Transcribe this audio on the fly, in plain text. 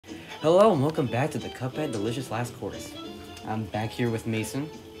Hello and welcome back to the Cuphead Delicious Last Course. I'm back here with Mason.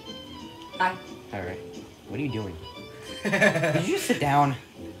 Hi. Alright. What are you doing? Did you just sit down?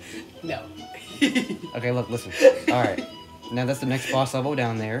 No. Okay, look, listen. Alright. Now that's the next boss level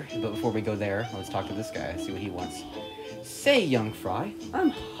down there. But before we go there, let's talk to this guy, see what he wants. Say, young fry, I'm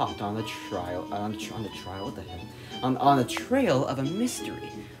hot on the trial. On the trial? What the hell? On the trail of a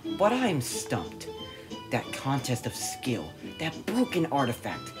mystery. But I'm stumped. That contest of skill, that broken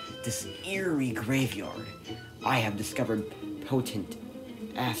artifact, this eerie graveyard. I have discovered potent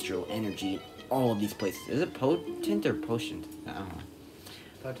astral energy in all of these places. Is it potent or potent? I don't know.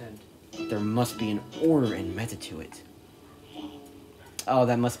 Potent. There must be an order and method to it. Oh,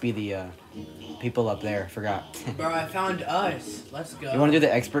 that must be the people up there. Forgot. Bro, I found us. Let's go. You want to do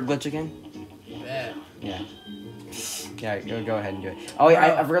the expert glitch again? Bet. Yeah. Yeah, go ahead and do it. Oh,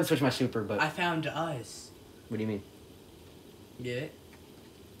 yeah, I forgot to switch my super, but... I found us. What do you mean? Get it?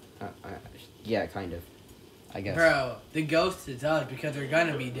 Yeah, kind of. I guess. Bro, the ghost is us because they're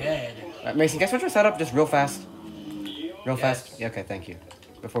gonna be dead. Mason, can I switch my setup just real fast? Real Yes. fast? Yeah, okay, thank you.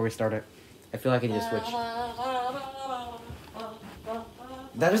 Before we start it. I feel like I need to switch.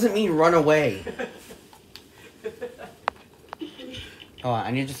 That doesn't mean run away. Hold on,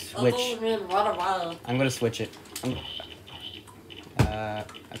 I need to switch. I'm gonna switch it.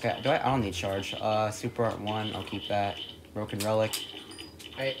 Okay, I don't need charge. Super Art 1, I'll keep that. Broken Relic.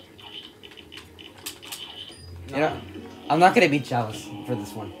 Wait. You know, I'm not gonna be jealous for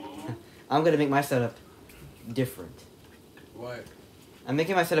this one. I'm gonna make my setup different. What? I'm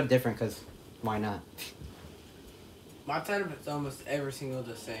making my setup different because why not? My setup is almost every single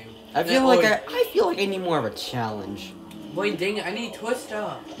the same. I feel like I need more of a challenge. Wait, dang it, I need twist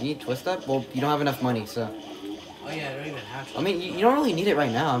up. You need twist up? Well, you don't have enough money, so. Oh yeah, I don't even have to. I mean, you don't really need it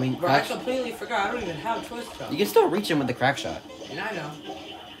right now. I mean, Bro, I completely forgot. I don't even have twist up. you can still reach him with the crack shot. And I know.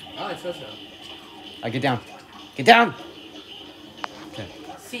 I like twist up. Alright, get down. Get down! Okay.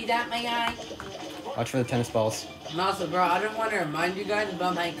 See that, my guy? Watch for the tennis balls. And also, bro, I don't want to remind you guys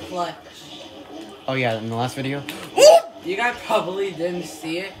about my clutch. Oh yeah, in the last video? You guys probably didn't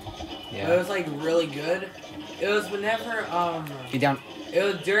see it. Yeah. But it was like really good. It was whenever Get down. it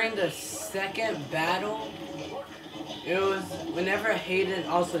was during the second battle. It was whenever Hayden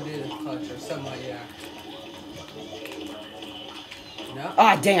also did a clutch or something like that. No?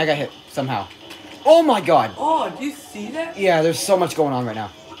 Ah, dang, I got hit somehow. Oh my god! Oh, do you see that? Yeah, there's so much going on right now.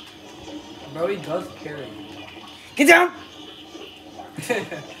 Bro, he does carry. Get down!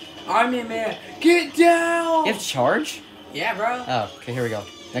 Army man, get down! You have charge? Yeah, bro. Oh, okay, here we go.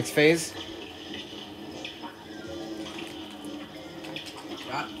 Next phase.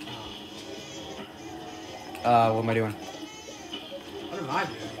 What am I doing? What am I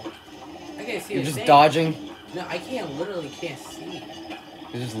doing? I can't see. You're a just thing. dodging. No, I literally can't see.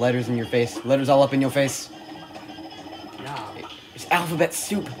 There's just letters in your face. Letters all up in your face. Nah. It's alphabet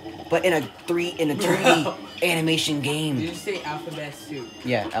soup, but in a 3D animation Did game. you say alphabet soup?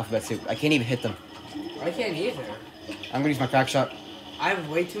 Yeah, alphabet soup. I can't even hit them. I can't either. I'm gonna use my crack shot. I have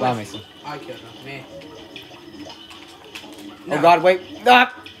way too Wow, much. Mason. I killed him, man. Oh god, wait.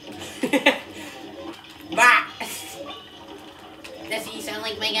 Ah! Bah! Does he sound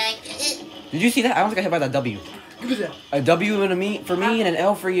like my guy? Did you see that? I almost got hit by that W. Give me that. A W and a me for me and an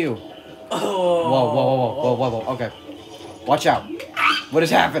L for you. Oh. Whoa. Okay. Watch out. What is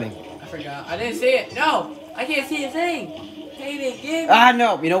happening? I forgot. I didn't see it. No! I can't see a thing! Hayden, give me. Ah,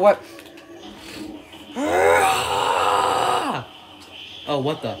 no. You know what? Oh,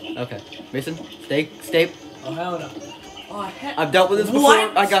 what the? Okay. Mason, stay. Oh, hell no. Oh, hell. I've dealt with this before.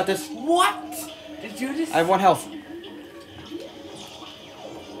 What? I got this. What? Did you just... I have 1 health.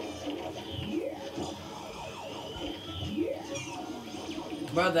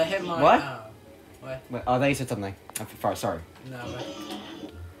 Bro, that hit my... What? What? Wait, oh, you said something. I'm sorry. No, but...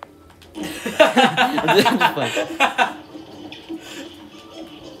 I'm just playing.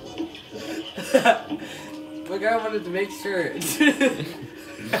 My guy wanted to make sure.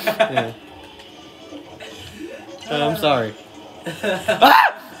 Yeah. I'm sorry. Ah!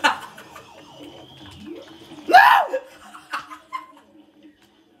 No!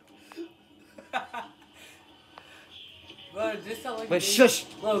 Bro, this sounds like Wait, a shush.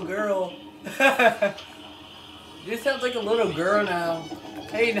 little girl. This sounds like a little girl now.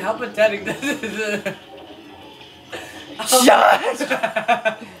 Hey, how pathetic this is.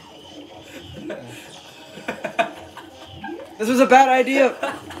 Shut! This was a bad idea.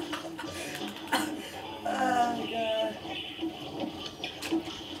 Oh, God.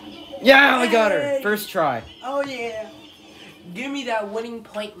 Yeah, we got her. First try. Oh, yeah. Give me that winning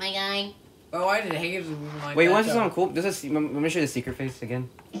Point, my guy. Oh, why did Hayes move like Wait, you that? want to see though? something cool? Let me show you the secret face again.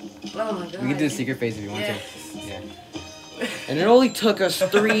 Oh my god. We can do a secret phase if you want Yes. to. Yeah. And it only took us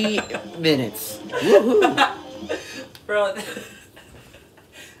 3 minutes. Woohoo! Bro.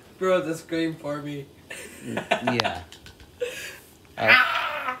 Bro, the scream for me. Yeah.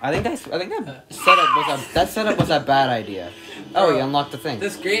 I think that setup was a bad idea. Oh, Bro, you unlocked the thing. The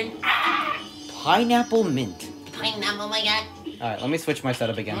scream. Pineapple mint. Pineapple, my guy. Alright, let me switch my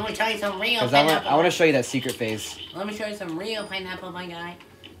setup again. Let me show you some real Because pineapple. I want to show you that secret phase. Let me show you some real pineapple, my guy.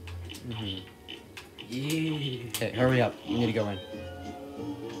 Yeah. Okay, hurry up. You need to go in.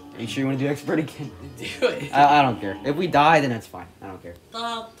 Are you sure you want to do expert again? Do it. I don't care. If we die, then that's fine. I don't care.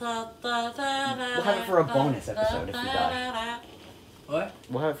 We'll We'll have it for a bonus episode if we die. What?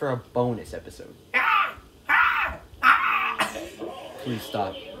 We'll have it for a bonus episode. Please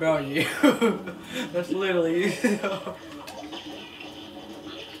stop. Bro, you. That's literally you.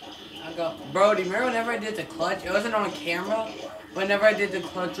 I go, bro, do you remember whenever I did the clutch? It wasn't on camera. Whenever I did the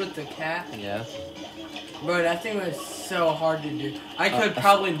clutch with the cat. Yeah. Bro, that thing was so hard to do. I could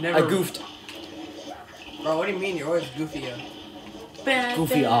probably never. I goofed. Bro, what do you mean? You're always goofy.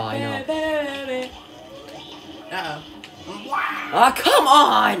 Goofy, I know. Uh-oh. Ah, come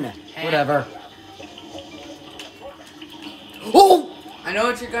on! Whatever. Oh! I know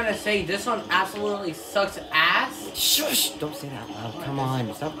what you're gonna say. This one absolutely sucks ass. Shush! Don't say that loud. Come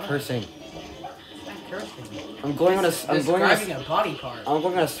on, stop cursing. Stop cursing. I'm going on a Describing a body part. I'm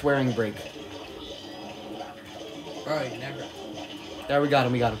going on a swearing break. Bro, you never. There, we got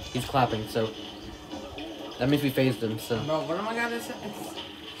him. He's clapping, so that means we phased him. So, Bro, what am I gonna say?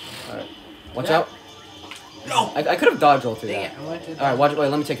 all right, watch Yeah. out. No. I could have dodge rolled through Dang that. it, I went to. All right, watch. Wait,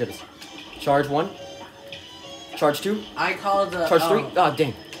 let me take care of this. Charge 1. Charge 2. I called the. Charge 3. Oh,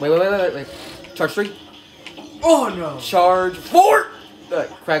 dang. Wait. Charge 3. Oh no. Charge 4.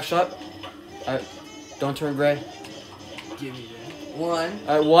 Crack shot. All right, don't turn gray. Give me that. 1.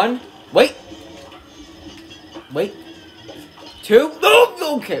 All right, 1. Wait. 2.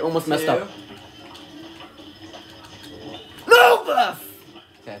 No. Okay, almost messed up. 2. No.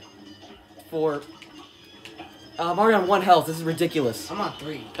 Okay. 4. I'm already on 1 health. This is ridiculous. I'm on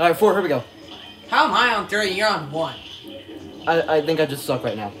 3. All right, 4. Here we go. How am I on 3? You're on 1. I think I just suck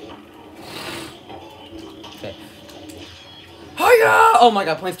right now. Okay. Hiya! Oh my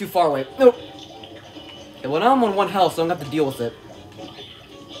god, plane's too far away. Nope. Okay, well now I'm on 1 health, so I'm gonna have to deal with it.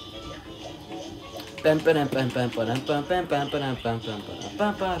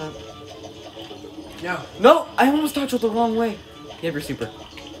 No. No, I almost dodged it the wrong way. You have your super.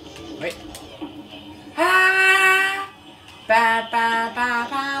 Wait. Ah! Ba, ba, ba,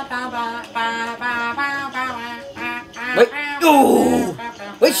 ba, ba, ba, ba, ba, ba, ba. Wait. Ooh!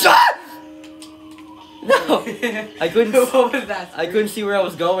 Wait, shot! No! I couldn't. What was that? I couldn't see where I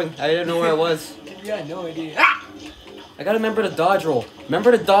was going. I didn't know where I was. You had no idea. Ah! I gotta remember to dodge roll.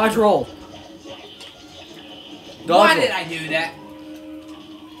 Remember to dodge roll. Why roll. did I do that?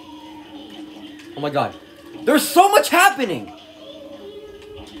 Oh my god. There's so much happening!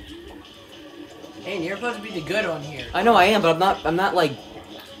 Hey, you're supposed to be the good one here. I know I am, but I'm not like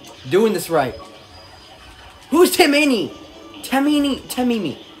doing this right. Who's Timini?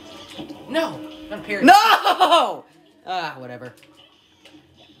 Temimi. No, not period. No! Ah, whatever.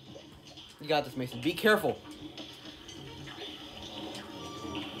 You got this, Mason. Be careful.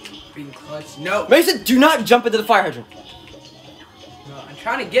 Being clutch. No. Mason, do not jump into the fire hydrant. No, I'm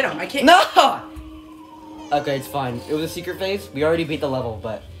trying to get him. I can't. No! Okay, it's fine. It was a secret phase. We already beat the level,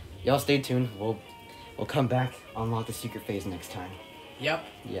 but y'all stay tuned. We'll come back, unlock the secret phase next time. Yep.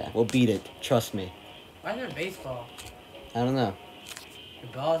 Yeah, we'll beat it. Trust me. Why is there a baseball? I don't know. The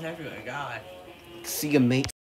ball's everywhere. God. See ya, mate.